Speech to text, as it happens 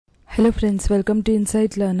Hello friends, welcome to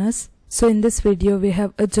Insight Learners. So in this video we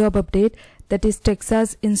have a job update, that is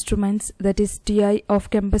Texas Instruments, that is TI off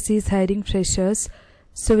campus is hiring freshers.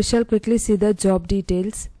 So we shall quickly see the job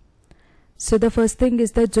details. So the first thing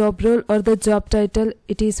is the job role or the job title.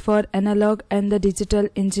 It is for analog and the digital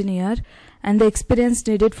engineer, and the experience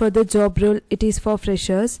needed for the job role, it is for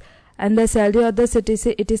freshers. And the salary of the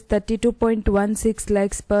CTC, it is 32.16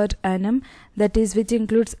 lakhs per annum, that is which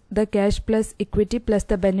includes the cash plus equity plus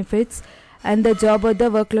the benefits. And the job or the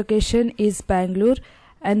work location is Bangalore,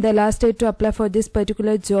 and the last date to apply for this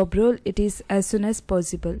particular job role, it is as soon as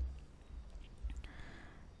possible.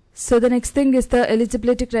 So the next thing is the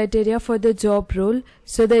eligibility criteria for the job role.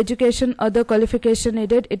 So the education or the qualification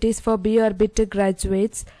needed, it is for B or BTech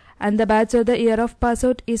graduates, and the batch or the year of pass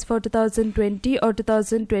out is for 2020 or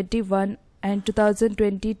 2021 and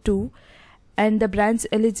 2022, and the branch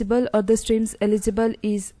eligible or the streams eligible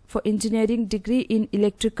is for engineering degree in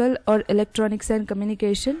electrical or electronics and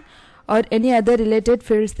communication or any other related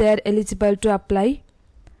fields they are eligible to apply.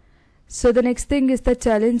 So the next thing is the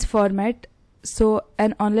challenge format. So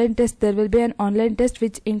an online test, there will be an online test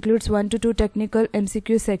which includes 1 to 2 technical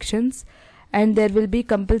MCQ sections, and there will be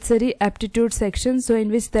compulsory aptitude section, so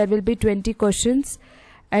in which there will be 20 questions,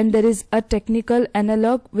 and there is a technical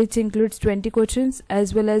analog which includes 20 questions,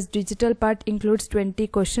 as well as digital part includes 20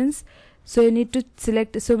 questions. So you need to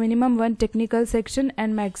select, so minimum 1 technical section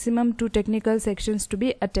and maximum 2 technical sections to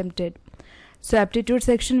be attempted. So aptitude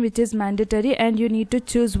section, which is mandatory, and you need to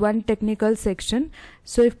choose 1 technical section.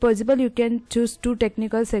 So if possible you can choose 2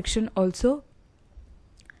 technical section also.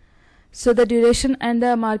 So the duration and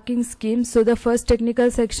the marking scheme. So the first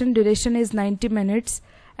technical section duration is 90 minutes,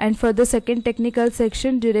 and for the second technical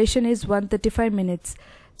section duration is 135 minutes.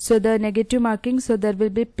 So the negative marking, so there will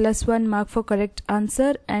be +1 mark for correct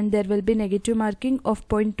answer, and there will be negative marking of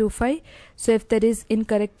 0.25 so if there is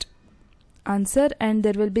incorrect answer, and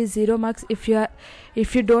there will be 0 marks if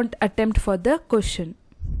you don't attempt for the question.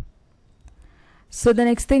 So the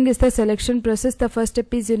next thing is the selection process. The first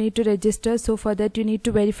step is you need to register. So for that you need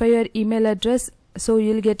to verify your email address. So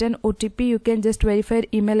you'll get an OTP, you can just verify your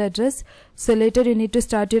email address. So later you need to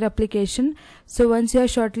start your application. So once you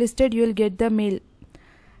are shortlisted, you will get the mail.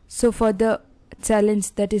 So for the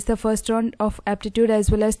challenge, that is the first round of aptitude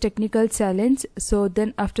as well as technical challenge. So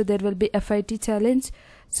then after there will be FIT challenge.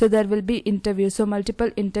 So there will be interviews. So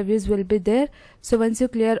multiple interviews will be there. So once you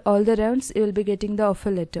clear all the rounds, you will be getting the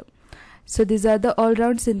offer letter. So these are the all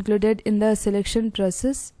rounds included in the selection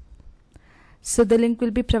process. So the link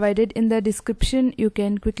will be provided in the description. You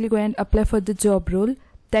can quickly go and apply for the job role.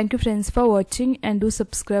 Thank you friends for watching, and do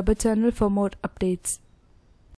subscribe our channel for more updates.